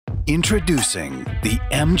Introducing the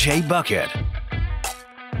MJ Bucket.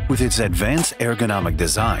 With its advanced ergonomic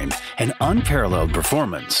design and unparalleled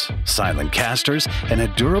performance, silent casters, and a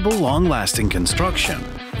durable, long-lasting construction,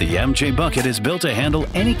 the MJ Bucket is built to handle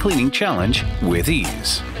any cleaning challenge with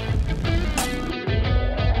ease.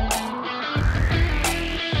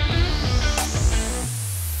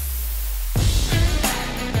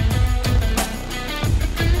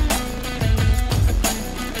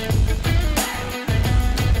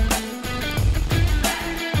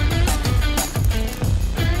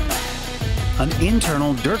 An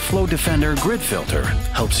internal Dirt Flow Defender grid filter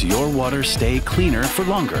helps your water stay cleaner for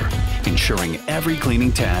longer, ensuring every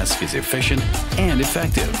cleaning task is efficient and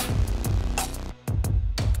effective.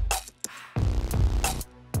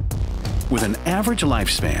 With an average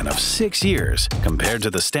lifespan of 6 years compared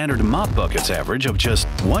to the standard mop bucket's average of just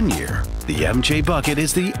 1 year, the MJ Bucket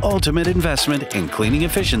is the ultimate investment in cleaning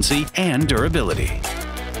efficiency and durability.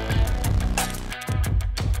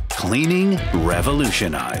 Cleaning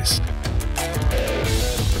revolutionized.